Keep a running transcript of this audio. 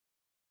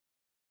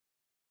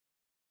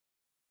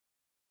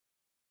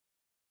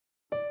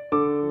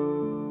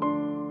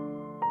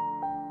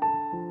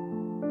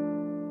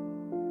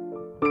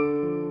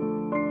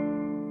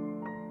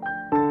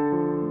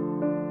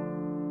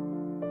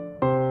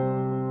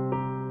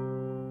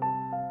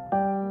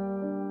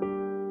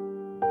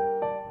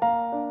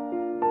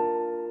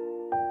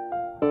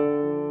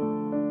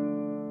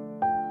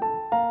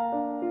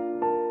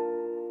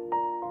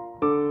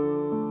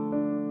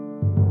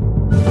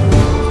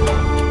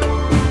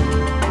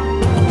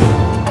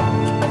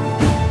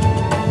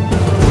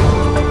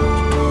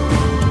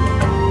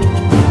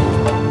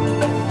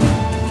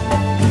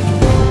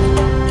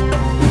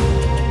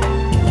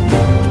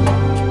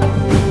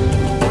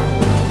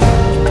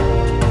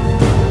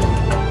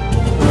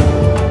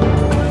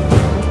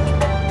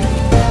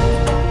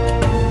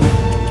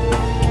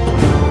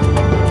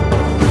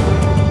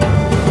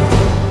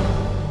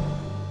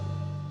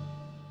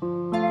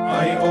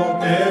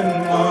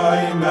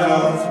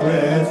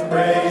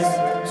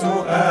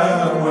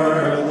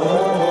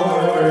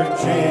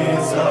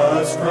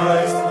Jesus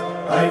Christ,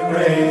 I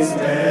praise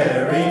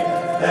Mary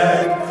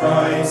and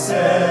cry,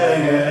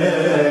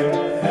 saying,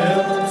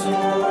 Hail to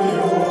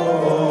you,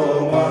 O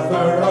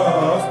Mother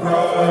of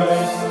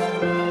Christ.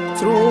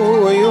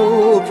 Through you,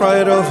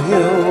 pride of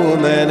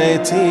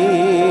humanity,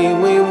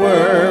 we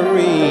were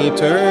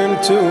returned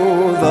to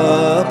the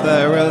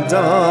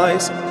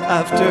paradise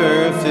after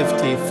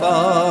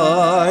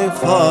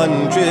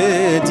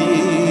 5,500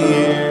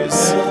 years.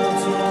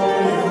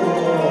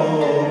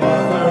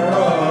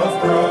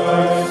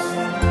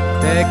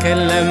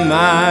 تكلم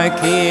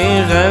معك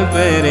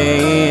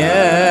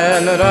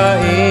غبريال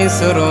رئيس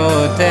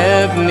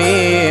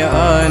رتبني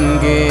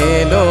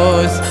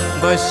أنجيلوس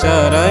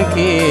بشرك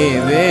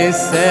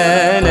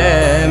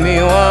بالسلام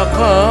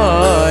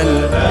وقال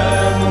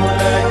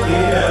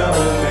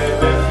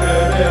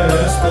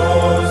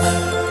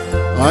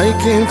I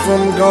came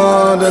from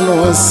God and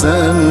was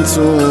sent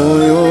to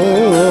you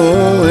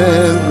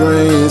with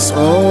grace, O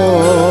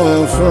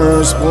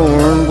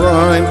firstborn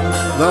bride.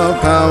 The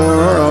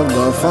power of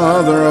the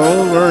Father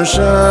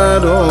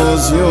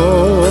overshadows you.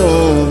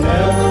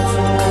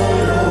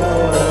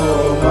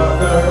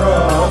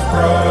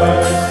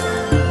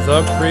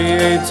 The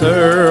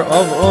creator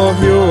of all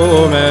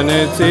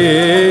humanity,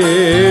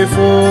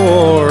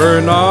 for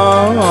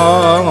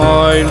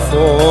 9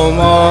 full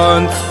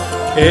months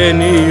in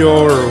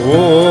your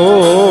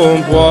womb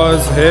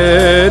was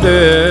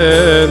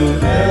hidden.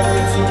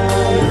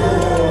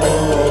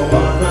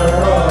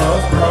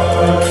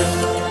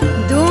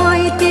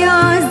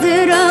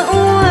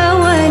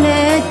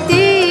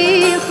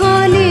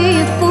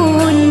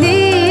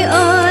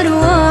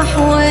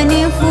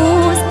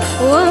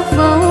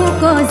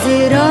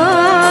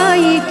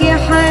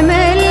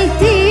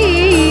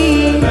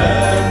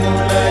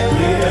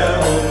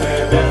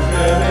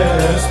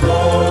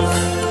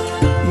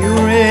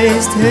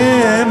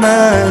 Him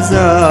as a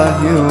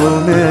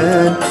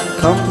human,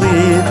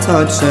 complete,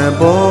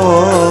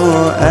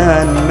 touchable,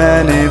 and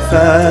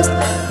manifest,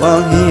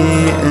 while he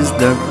is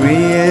the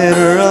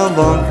creator of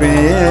all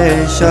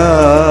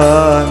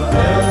creation.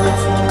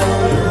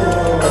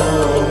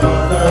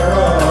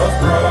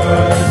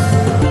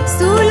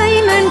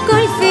 سليمان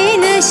كل في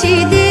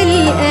نشيد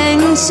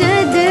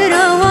الأنشاد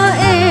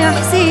روائح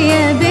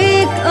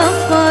ثيابك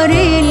أفخار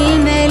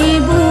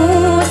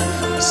الملبوس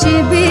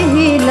شبه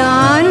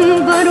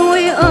العنبر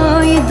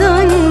وأيضا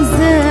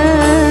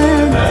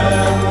زاد.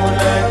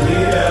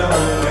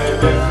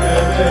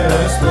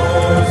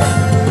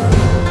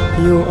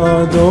 You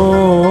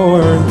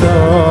adore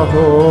the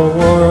whole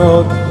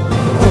world,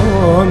 O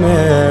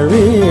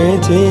Mary,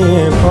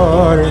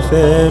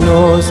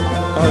 Parthenos,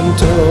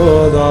 until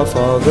the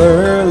Father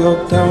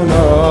looked down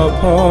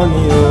upon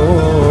you.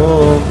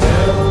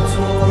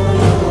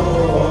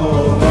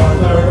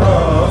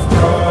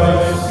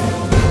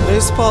 They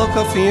spoke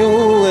of you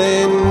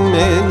in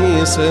many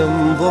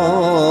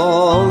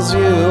symbols.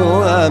 You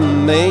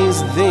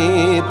amazed the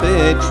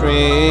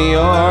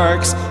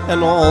patriarchs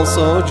and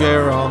also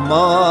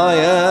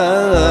Jeremiah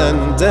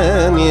and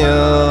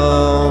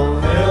Daniel.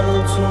 Hail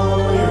to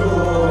you,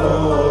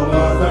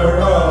 Mother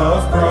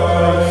of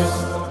Christ.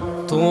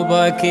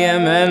 طوبك يا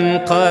من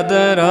قد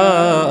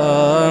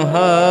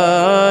رآها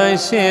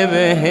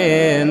شبه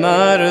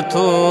نار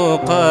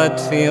توقد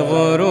في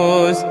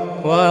غروس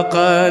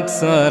وقد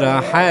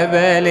صار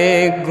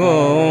حبلك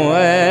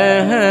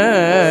جواها.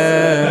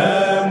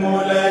 سلام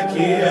لك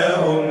يا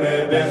أم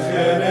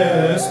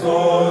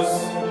بخريستوس.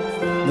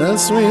 The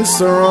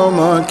sweet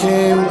aroma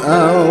came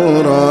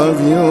out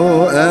of you,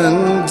 and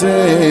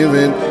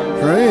David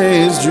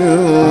praised you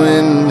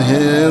in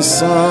his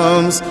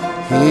psalms.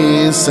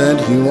 He said,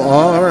 You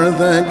are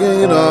the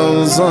gate of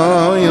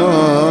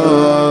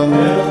Zion.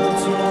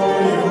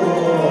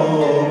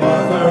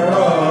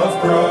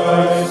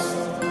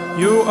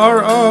 You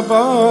are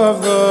above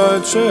the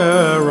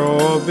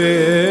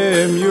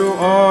cherubim, you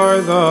are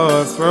the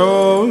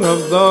throne of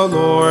the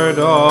Lord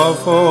of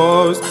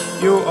hosts,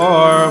 you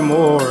are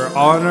more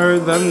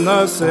honored than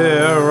the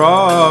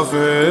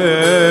seraphim.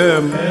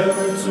 Hail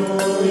to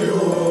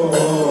you,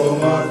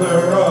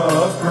 Mother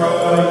of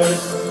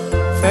Christ.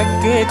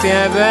 فكت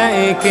يا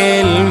بائك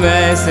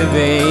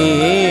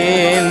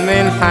المسبيين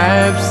من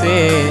حبس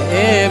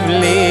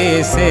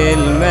إبليس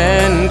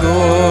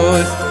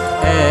المنجوس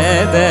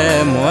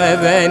آدم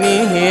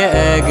وبنيه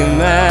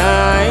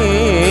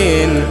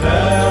أجمعين.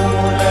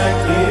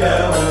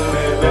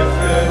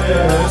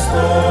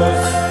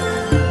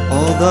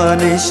 All the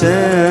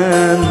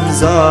nations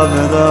of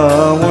the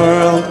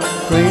world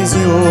praise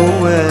you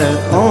with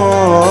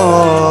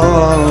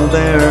all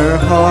their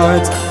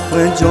hearts.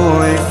 With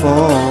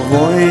joyful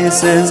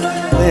voices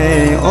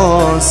they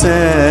all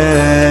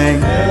sing.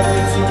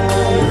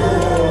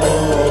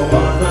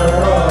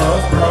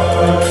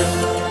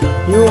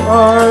 You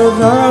are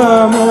the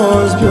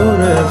most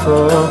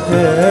beautiful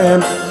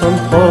hymn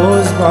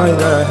composed by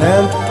the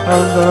hand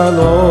of the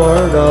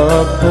Lord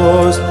of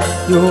hosts.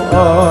 You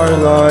are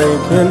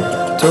likened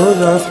to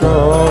the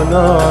throne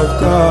of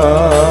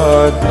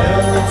God.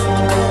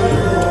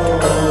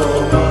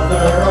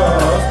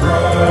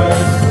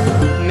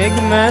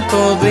 نجمة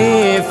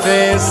تضيف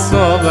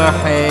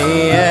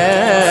الصبحية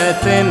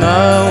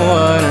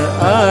تنور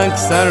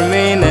أكثر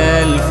من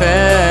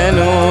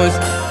الفانوس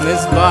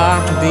مصباح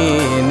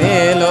دين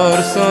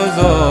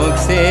الأرثوذكسية.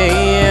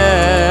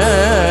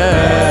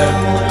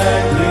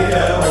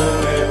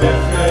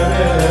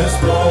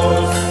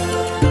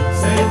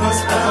 Save us,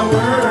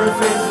 our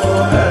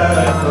faithful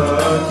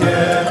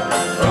advocate,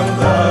 from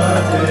the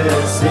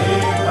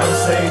deceit of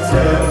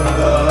Satan.